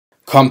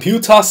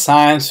Computer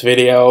science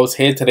videos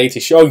here today to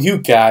show you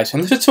guys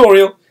in the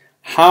tutorial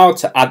how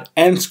to add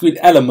end screen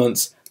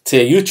elements to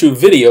a YouTube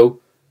video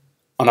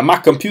on a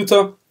Mac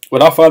computer.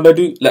 Without further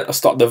ado, let us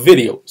start the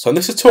video. So in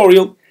this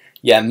tutorial,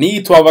 you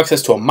need to have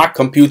access to a Mac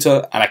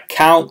computer, an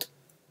account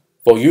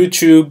for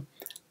YouTube,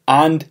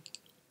 and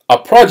a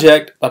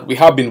project that we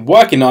have been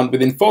working on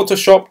within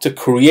Photoshop to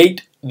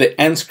create the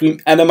end screen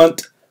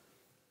element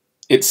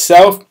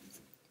itself.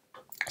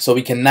 So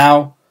we can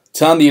now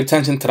turn the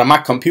attention to the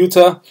Mac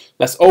computer.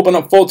 Let's open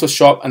up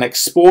Photoshop and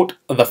export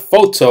the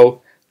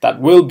photo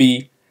that will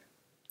be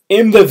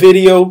in the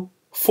video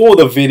for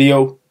the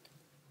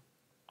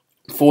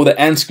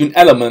end screen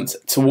element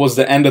towards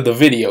the end of the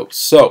video.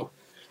 So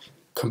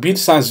computer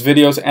science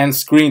videos end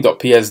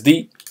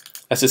screen.psd.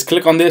 Let's just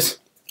click on this,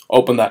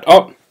 open that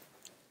up.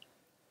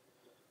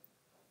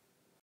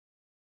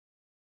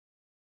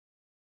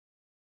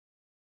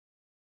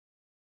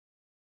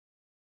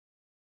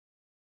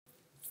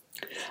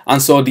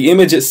 And so the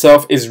image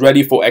itself is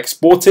ready for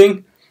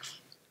exporting.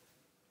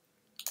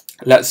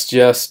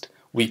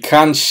 We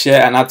can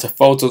share and add to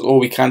photos, or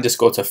we can just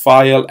go to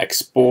File,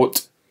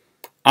 Export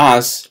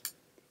As.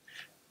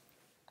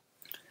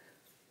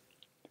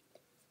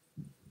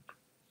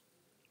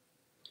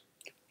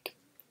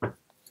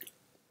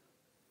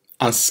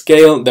 And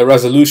scale the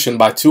resolution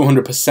by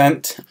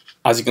 200%.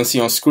 As you can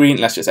see on screen,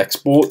 let's just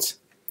export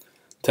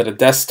to the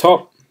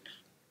desktop.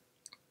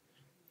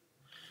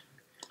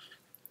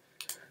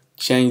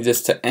 Change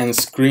this to end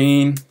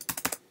screen.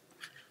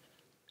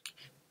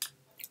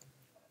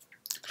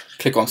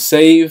 Click on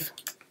save.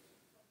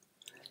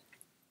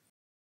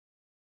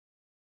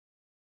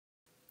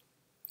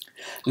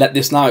 Let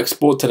this now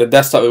export to the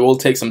desktop. It will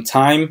take some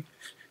time.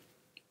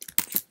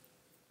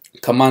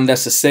 Command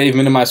S to save,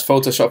 minimize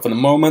Photoshop for the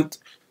moment.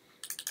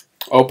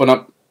 Open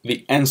up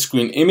the end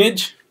screen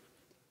image.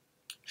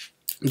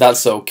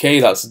 That's okay,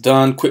 that's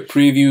done. Quick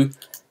preview.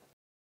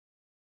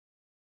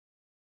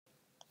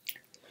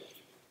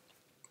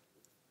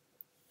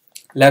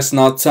 Let's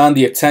now turn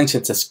the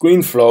attention to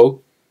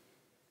ScreenFlow.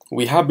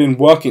 We have been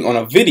working on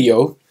a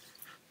video.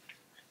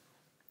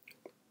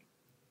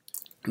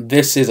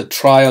 This is a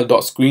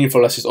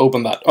trial.screenflow. Let's just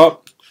open that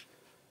up.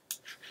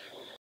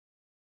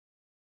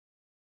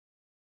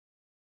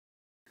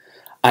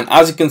 And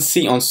as you can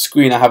see on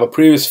screen, I have a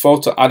previous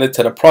photo added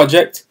to the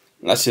project.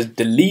 Let's just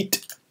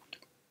delete,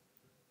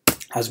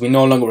 as we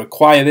no longer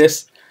require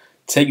this.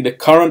 Take the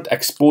current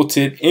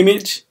exported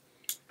image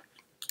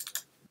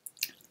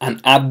and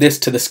add this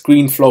to the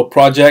ScreenFlow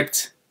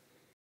project.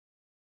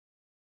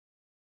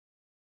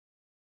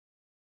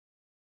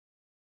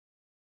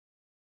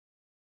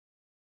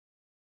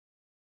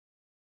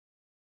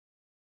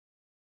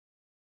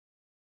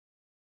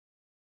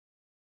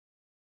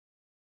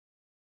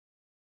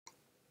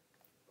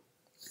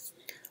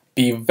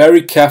 Be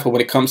very careful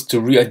when it comes to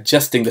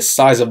readjusting the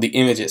size of the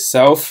image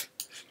itself.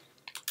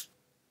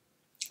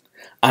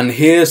 And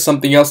here's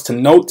something else to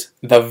note.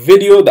 The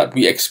video that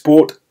we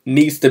export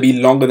needs to be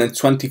longer than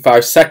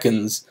 25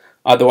 seconds.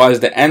 Otherwise,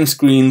 the end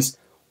screens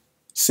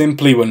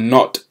simply will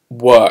not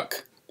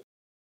work.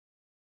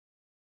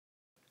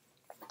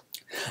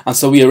 And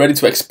so we are ready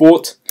to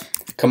export.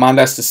 Command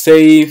S to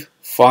save,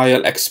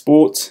 File,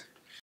 Export.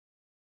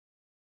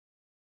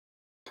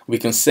 We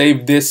can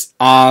save this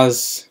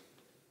as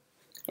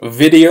a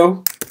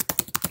video.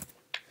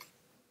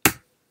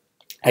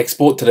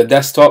 Export to the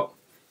desktop.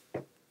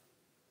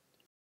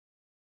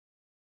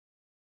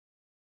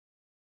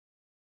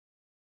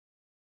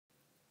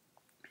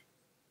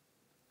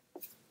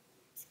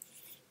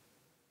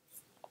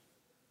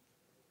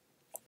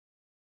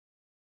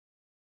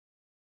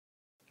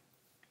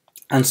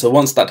 And so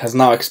once that has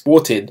now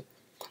exported,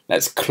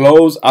 let's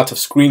close out of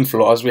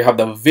ScreenFlow as we have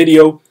the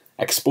video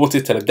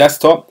exported to the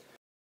desktop.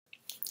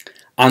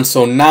 And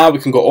so now we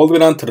can go all the way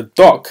down to the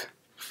dock,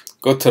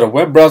 go to the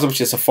web browser,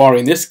 which is Safari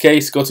in this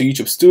case, go to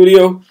YouTube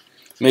Studio,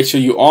 make sure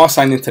you are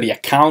signed into the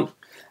account.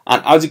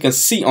 And as you can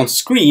see on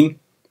screen,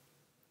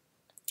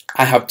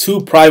 I have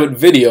two private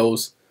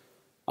videos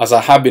as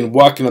I have been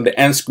working on the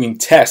end screen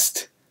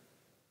test.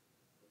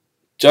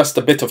 Just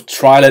a bit of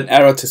trial and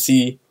error to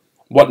see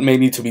what may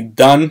need to be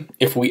done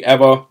if we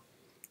ever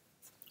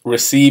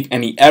receive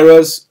any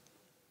errors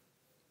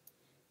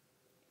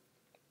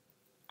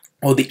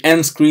or the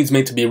end screens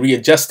need to be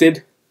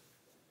readjusted.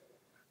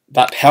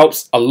 That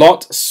helps a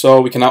lot. So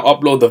we can now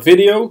upload the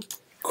video,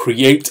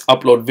 create,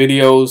 upload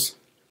videos,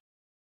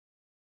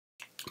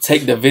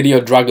 take the video,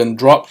 drag and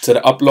drop to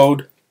the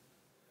upload.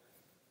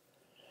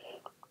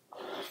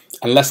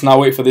 And let's now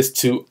wait for this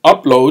to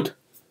upload.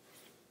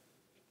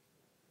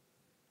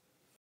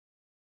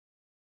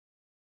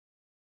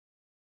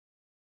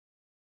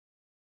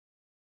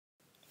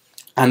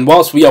 And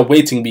whilst we are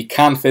waiting, we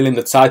can fill in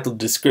the title,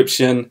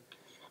 description,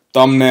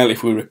 thumbnail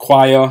if we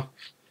require.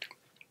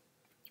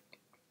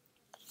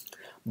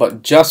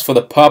 But just for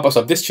the purpose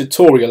of this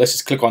tutorial, let's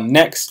just click on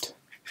next.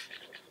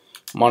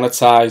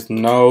 Monetize,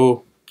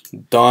 no,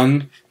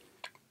 done.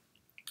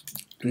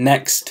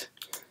 Next,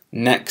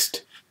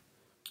 next,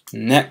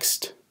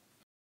 next.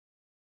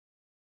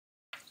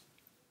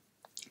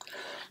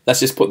 Let's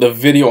just put the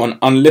video on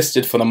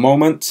unlisted for the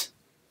moment.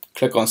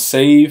 Click on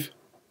save.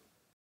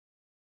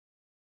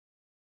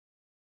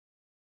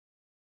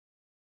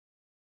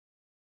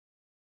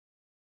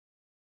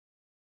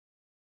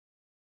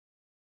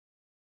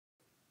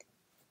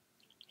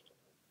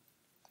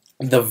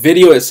 The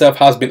video itself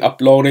has been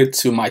uploaded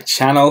to my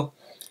channel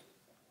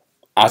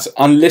as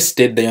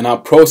unlisted. They are now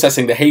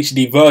processing the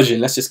HD version.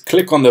 Let's just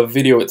click on the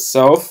video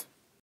itself.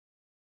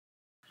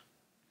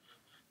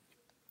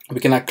 We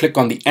can now click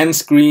on the end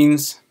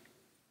screens.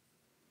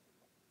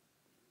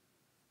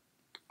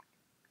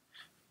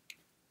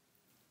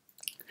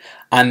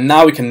 And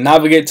now we can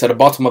navigate to the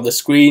bottom of the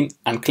screen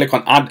and click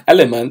on add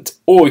element,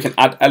 or we can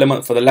add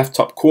element for the left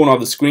top corner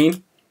of the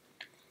screen.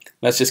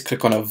 Let's just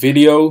click on a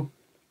video,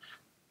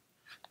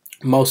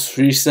 most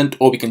recent,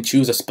 or we can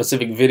choose a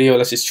specific video.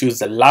 Let's just choose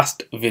the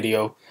last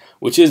video,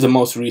 which is the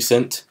most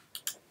recent.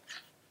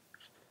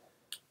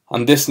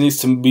 And this needs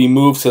to be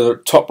moved to the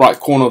top right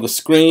corner of the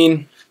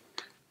screen.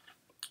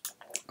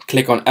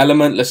 Click on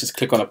element. Let's just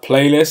click on a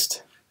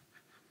playlist.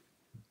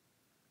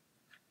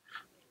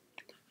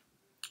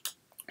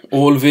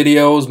 All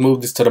videos,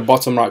 move this to the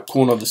bottom right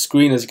corner of the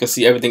screen. As you can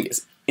see, everything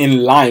is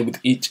in line with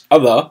each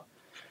other.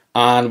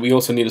 And we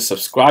also need a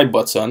subscribe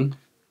button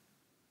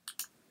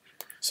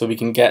so we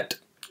can get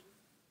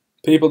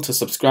people to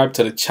subscribe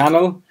to the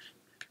channel,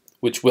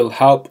 which will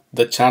help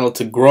the channel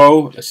to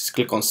grow. Let's just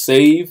click on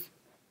save.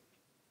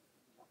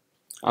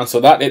 And so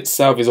that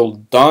itself is all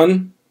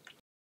done.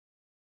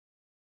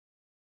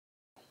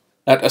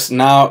 Let us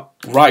now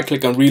right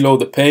click and reload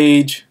the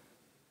page.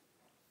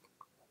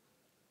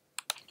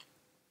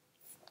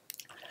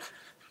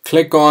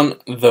 Click on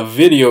the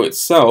video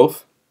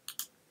itself.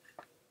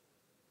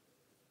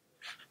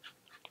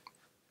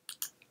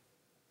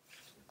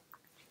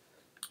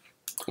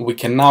 We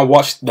can now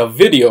watch the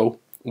video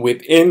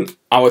within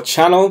our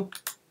channel.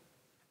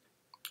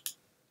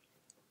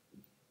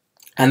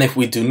 And if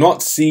we do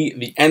not see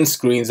the end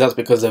screens, that's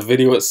because the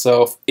video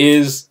itself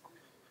is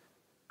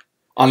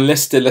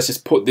unlisted. Let's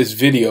just put this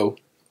video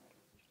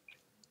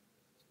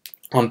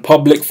on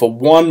public for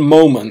one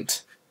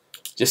moment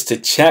just to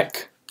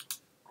check.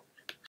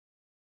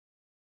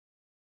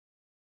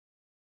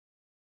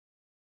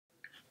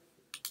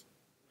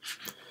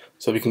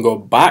 So we can go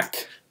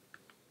back,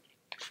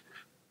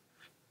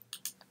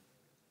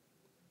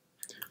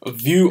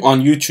 view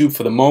on YouTube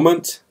for the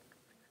moment.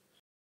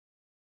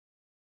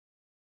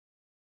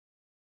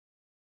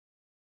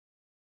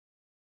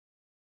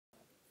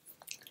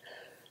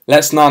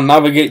 Let's now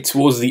navigate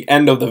towards the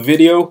end of the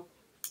video.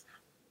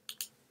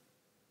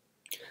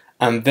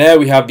 And there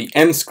we have the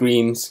end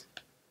screens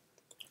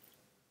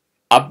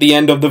at the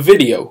end of the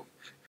video.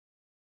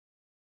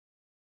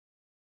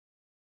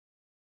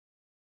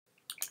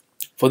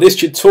 For this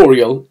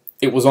tutorial,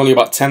 it was only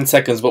about 10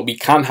 seconds, but we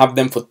can have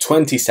them for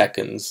 20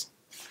 seconds,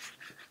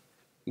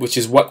 which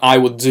is what I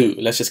would do.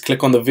 Let's just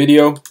click on the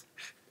video.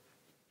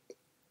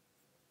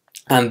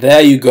 And there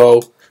you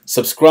go.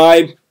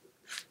 Subscribe.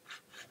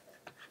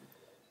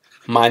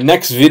 My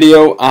next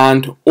video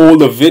and all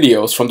the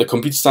videos from the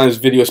Computer Science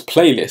Videos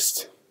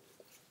playlist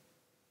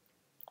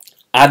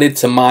added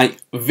to my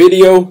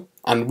video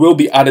and will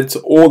be added to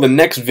all the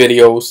next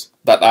videos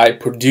that I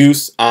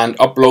produce and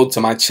upload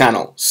to my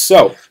channel.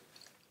 So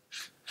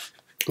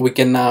we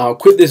can now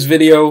quit this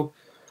video,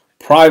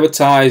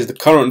 privatize the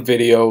current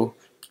video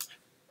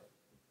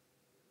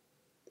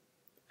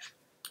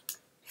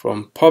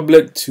from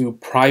public to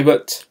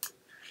private,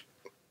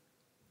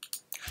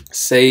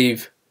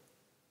 save,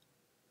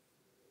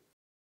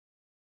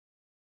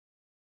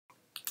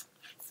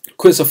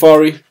 quit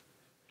Safari.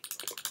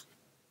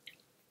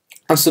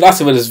 And so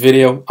that's it for this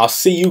video. I'll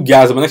see you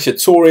guys in my next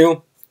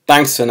tutorial.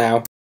 Thanks for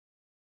now.